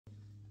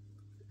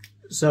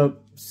So,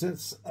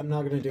 since I'm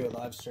not gonna do a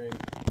live stream,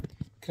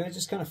 can I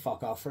just kind of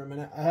fuck off for a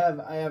minute?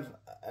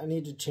 I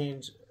need to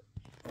change,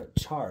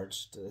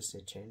 charge. Did I say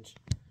change?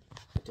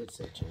 I did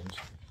say change.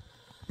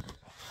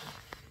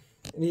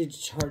 I need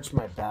to charge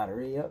my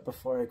battery up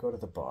before I go to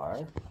the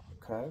bar.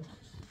 Okay.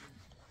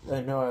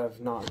 I know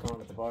I've not gone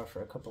to the bar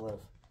for a couple of,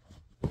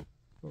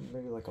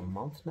 maybe like a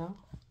month now.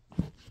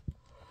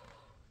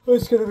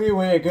 It's gonna be the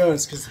way it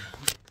goes, cause.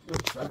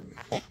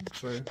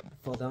 Sorry,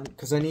 fall down.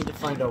 Because I need to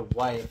find a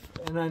wife.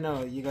 And I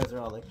know you guys are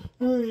all like,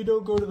 oh, you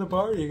don't go to the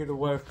bar, you're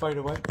going to find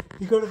a wife.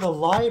 You go to the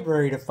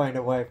library to find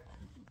a wife.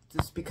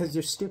 Just because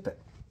you're stupid.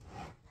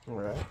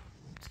 Alright?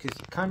 It's because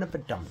you're kind of a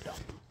dum-dum.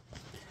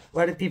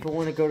 Why do people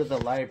want to go to the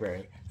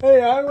library?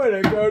 Hey, I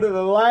want to go to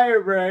the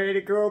library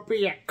to go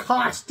be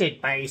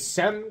accosted by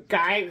some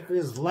guy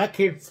who's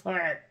looking for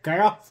a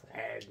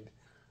girlfriend.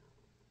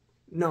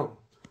 No.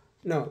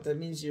 No, that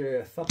means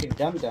you're a fucking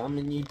dum-dum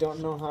and you don't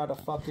know how to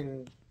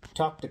fucking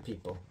talk to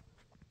people.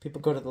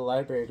 People go to the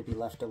library to be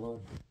left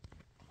alone.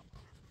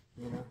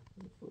 You know?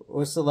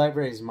 What's the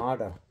library's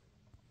motto?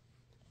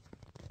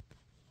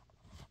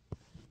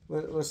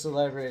 What's the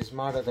library's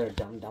motto there,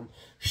 dum-dum?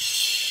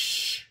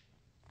 Shh!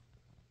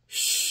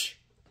 Shh!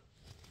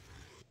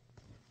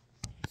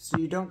 So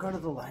you don't go to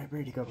the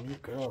library to go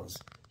meet girls.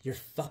 You're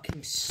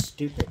fucking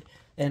stupid.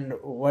 And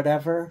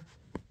whatever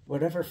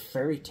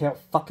fairy tale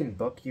fucking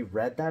book you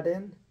read that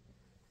in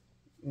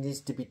needs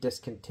to be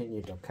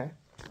discontinued, okay?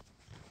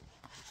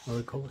 Are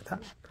we cool with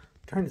that? I'm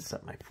trying to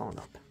set my phone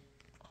up.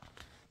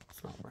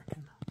 It's not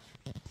working.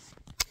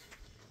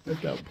 I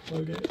gotta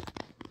unplug it.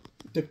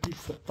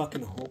 Defeats the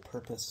fucking whole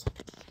purpose.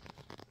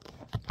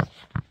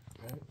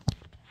 Right?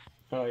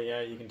 Oh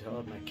yeah, you can tell I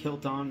have my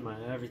kilt on, my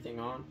everything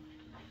on.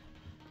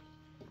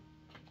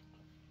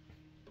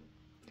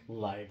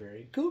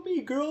 Library. Go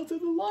me girl to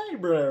the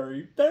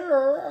library.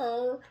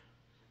 There.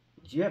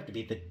 You have to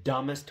be the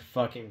dumbest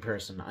fucking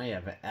person I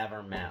have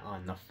ever met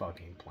on the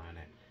fucking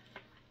planet.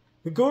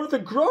 We go to the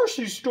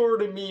grocery store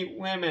to meet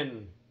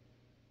women.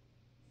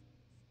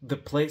 The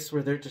place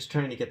where they're just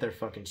trying to get their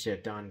fucking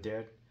shit done,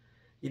 dude.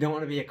 You don't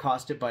want to be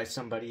accosted by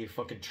somebody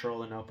fucking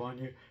trolling up on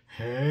you.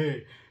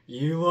 Hey,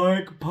 you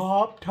like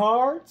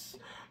Pop-Tarts?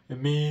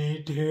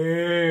 Me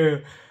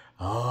too.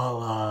 I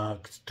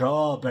like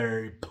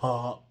strawberry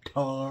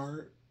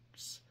Pop-Tarts.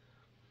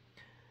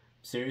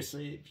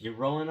 Seriously, if you're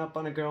rolling up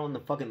on a girl in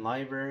the fucking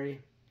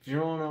library, if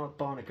you're rolling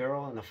up on a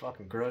girl in the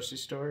fucking grocery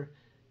store,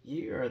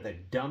 you are the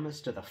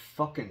dumbest of the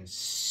fucking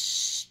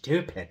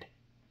stupid.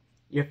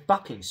 You're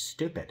fucking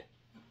stupid.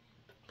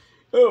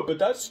 Oh, but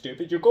that's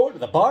stupid. You're going to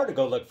the bar to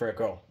go look for a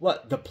girl.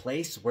 What, the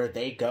place where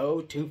they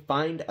go to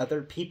find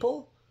other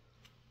people?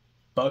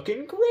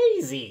 Fucking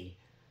crazy.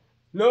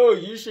 No,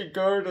 you should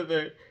go to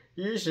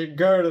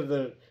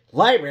the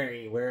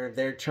library where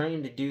they're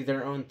trying to do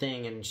their own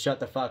thing and shut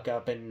the fuck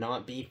up and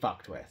not be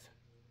fucked with.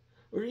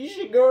 Or you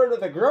should go to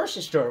the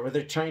grocery store where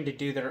they're trying to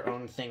do their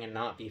own thing and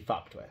not be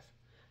fucked with.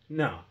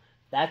 No,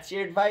 that's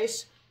your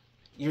advice?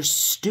 You're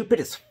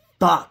stupid as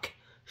fuck.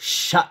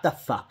 Shut the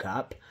fuck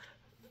up.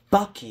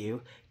 Fuck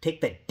you.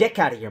 Take the dick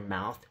out of your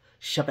mouth,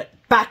 shove it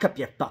back up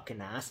your fucking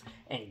ass,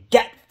 and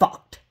get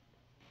fucked.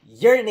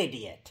 You're an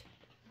idiot.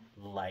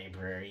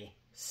 Library.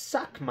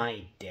 Suck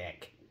my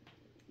dick.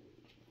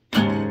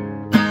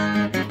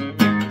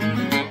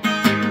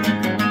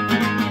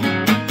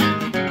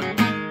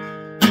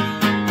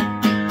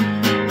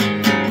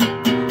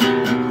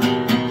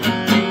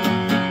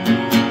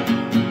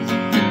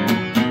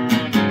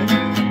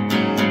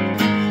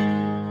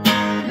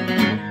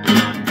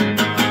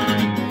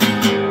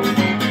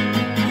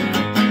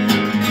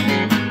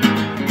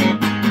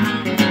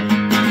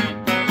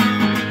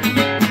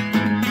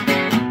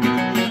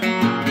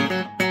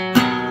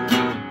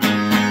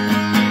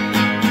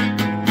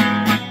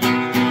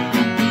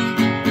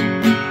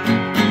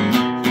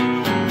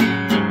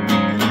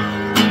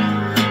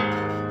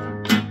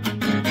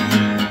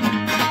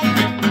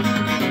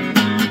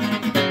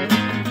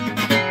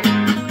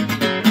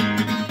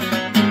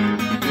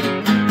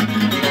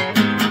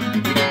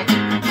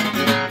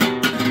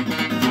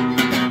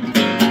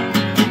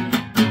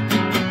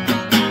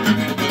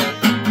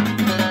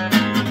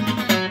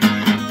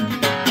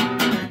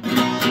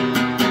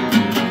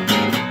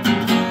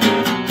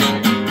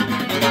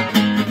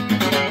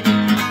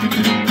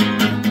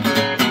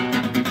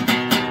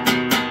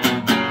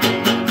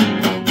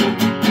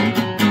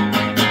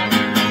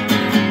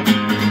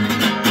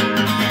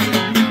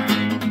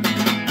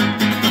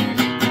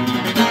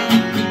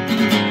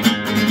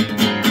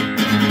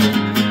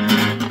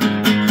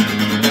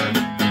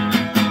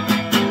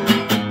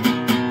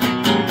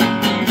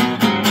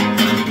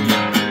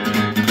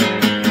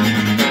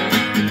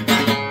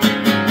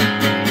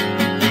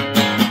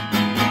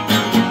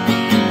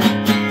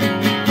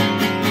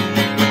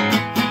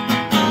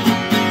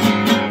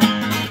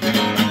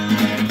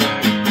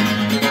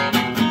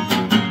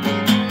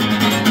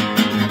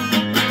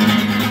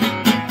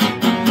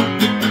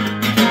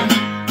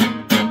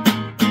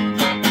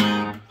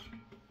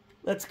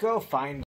 Let's go find